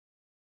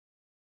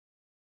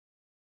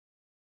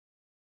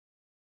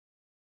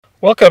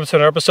Welcome to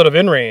another episode of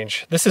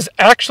InRange. This is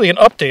actually an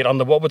update on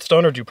the What Would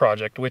Stoner Do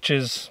project, which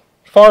is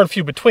far and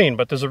few between,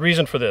 but there's a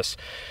reason for this.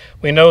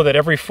 We know that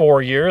every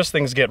 4 years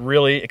things get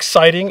really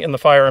exciting in the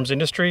firearms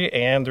industry,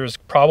 and there's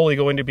probably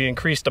going to be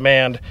increased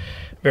demand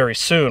very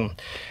soon.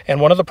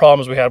 And one of the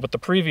problems we had with the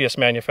previous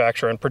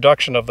manufacturer and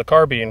production of the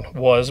carbine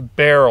was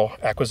barrel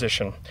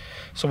acquisition.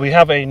 So we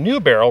have a new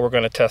barrel we're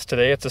going to test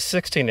today. It's a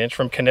 16-inch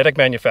from Kinetic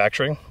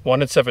Manufacturing,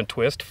 1-in-7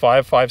 twist,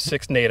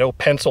 5.56 NATO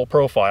pencil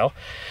profile.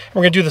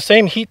 We're going to do the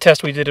same heat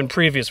test we did in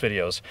previous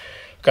videos.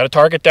 We've got a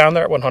target down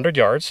there at 100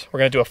 yards. We're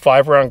going to do a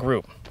 5-round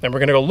group. Then we're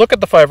going to go look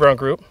at the 5-round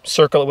group,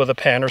 circle it with a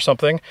pen or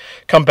something,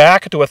 come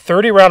back, do a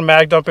 30-round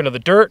mag dump into the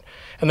dirt,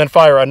 and then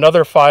fire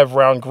another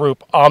 5-round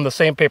group on the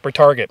same paper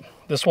target.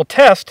 This will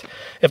test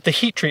if the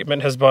heat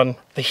treatment has been,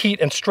 the heat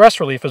and stress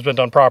relief has been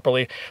done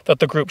properly, that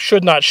the group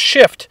should not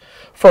shift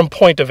from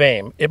point of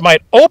aim. It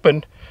might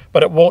open,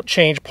 but it won't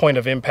change point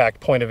of impact,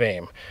 point of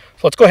aim.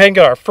 So let's go ahead and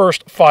get our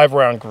first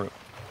 5-round group.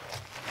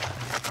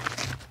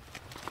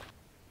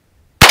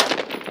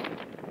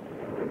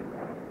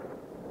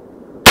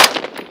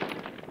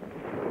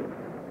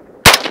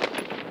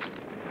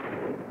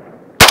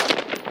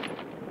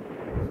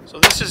 So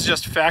this is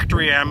just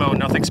factory ammo,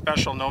 nothing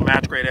special, no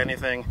match grade,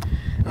 anything.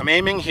 I'm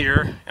aiming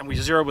here, and we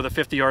zero with a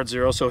 50-yard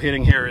zero, so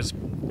hitting here is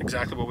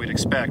exactly what we'd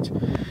expect.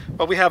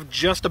 But we have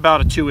just about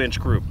a 2-inch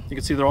group. You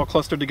can see they're all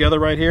clustered together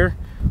right here,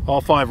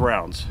 all 5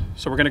 rounds.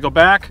 So we're going to go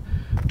back,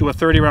 do a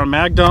 30-round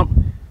mag dump,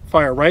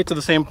 fire right to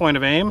the same point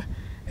of aim,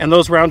 and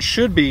those rounds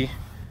should be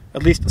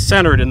at least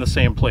centered in the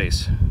same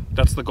place.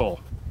 That's the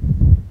goal.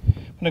 I'm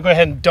going to go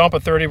ahead and dump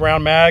a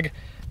 30-round mag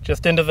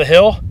just into the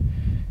hill,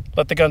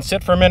 let the gun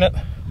sit for a minute,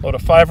 load a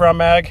 5-round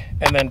mag,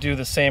 and then do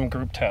the same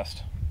group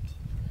test.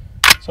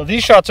 So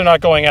these shots are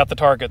not going at the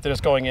target, they're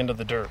just going into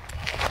the dirt.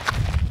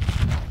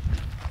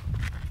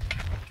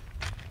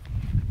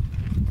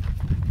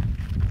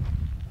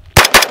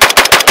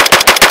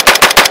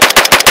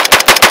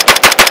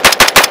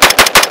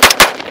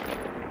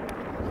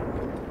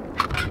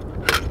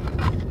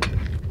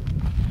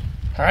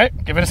 All right,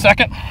 give it a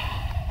second.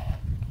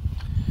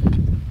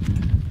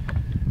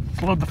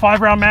 Let's load the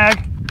 5-round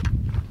mag.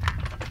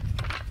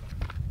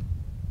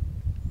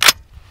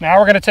 Now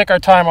we're going to take our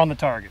time on the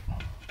target.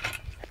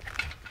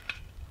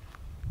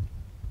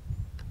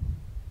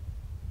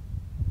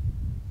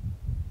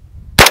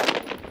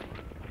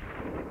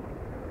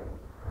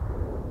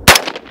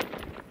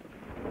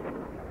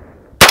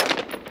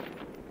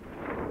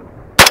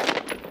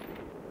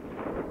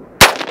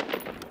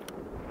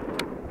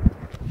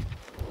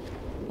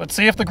 Let's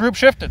see if the group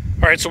shifted.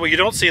 All right, so what you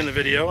don't see in the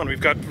video, and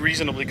we've got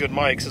reasonably good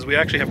mics, is we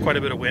actually have quite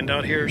a bit of wind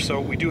out here. So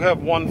we do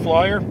have one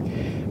flyer,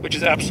 which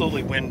is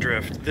absolutely wind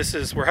drift.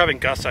 We're having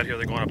gusts out here,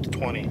 they're going up to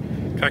 20.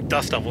 In fact,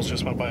 dust levels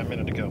just went by a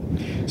minute ago.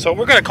 So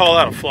we're gonna call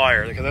that a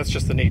flyer because that's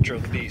just the nature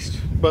of the beast.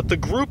 But the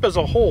group as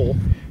a whole,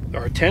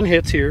 there are 10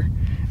 hits here.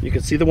 You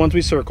can see the ones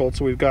we circled,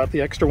 so we've got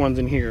the extra ones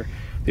in here.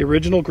 The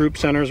original group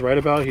center is right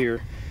about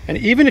here. And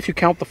even if you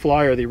count the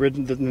flyer, the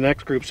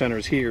next group center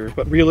is here.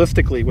 But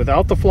realistically,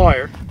 without the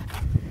flyer,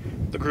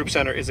 the group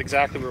center is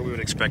exactly where we would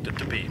expect it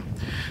to be.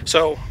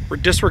 So we're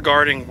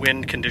disregarding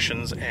wind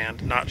conditions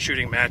and not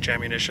shooting match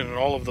ammunition and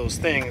all of those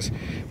things.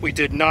 We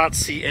did not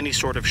see any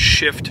sort of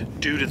shift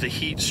due to the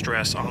heat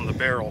stress on the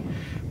barrel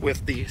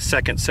with the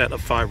second set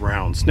of 5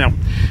 rounds. Now,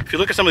 if you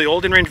look at some of the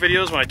old InRange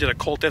videos when I did a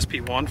Colt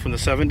SP1 from the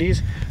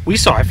 70s, we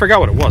saw, I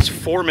forgot what it was,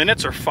 4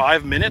 minutes or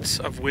 5 minutes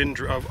of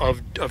wind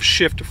of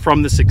shift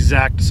from this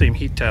exact same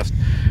heat test.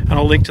 And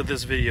I'll link to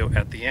this video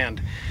at the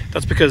end.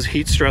 That's because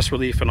heat stress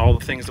relief and all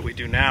the things that we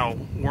do now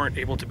weren't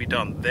able to be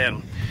done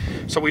then.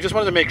 So we just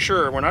wanted to make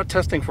sure we're not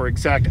testing for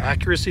exact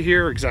accuracy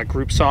here, exact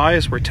group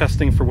size. We're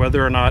testing for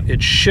whether or not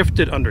it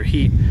shifted under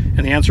heat,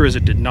 and the answer is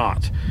it did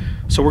not.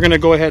 So we're going to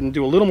go ahead and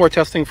do a little more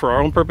testing for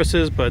our own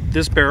purposes, but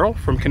this barrel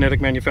from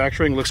Kinetic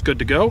Manufacturing looks good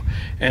to go,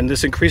 and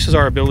this increases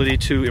our ability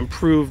to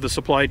improve the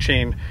supply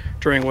chain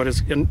during what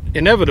is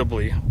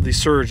inevitably the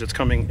surge that's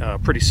coming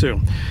pretty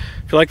soon.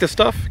 If you like this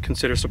stuff,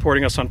 consider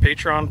supporting us on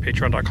Patreon,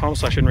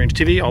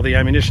 patreon.com/InRangeTV. All the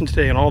ammunition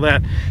today and all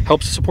that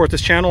helps to support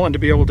this channel and to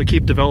be able to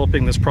keep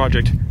developing this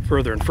project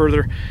further and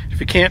further. If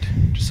you can't,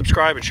 just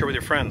subscribe and share with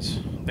your friends.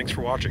 Thanks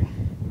for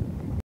watching.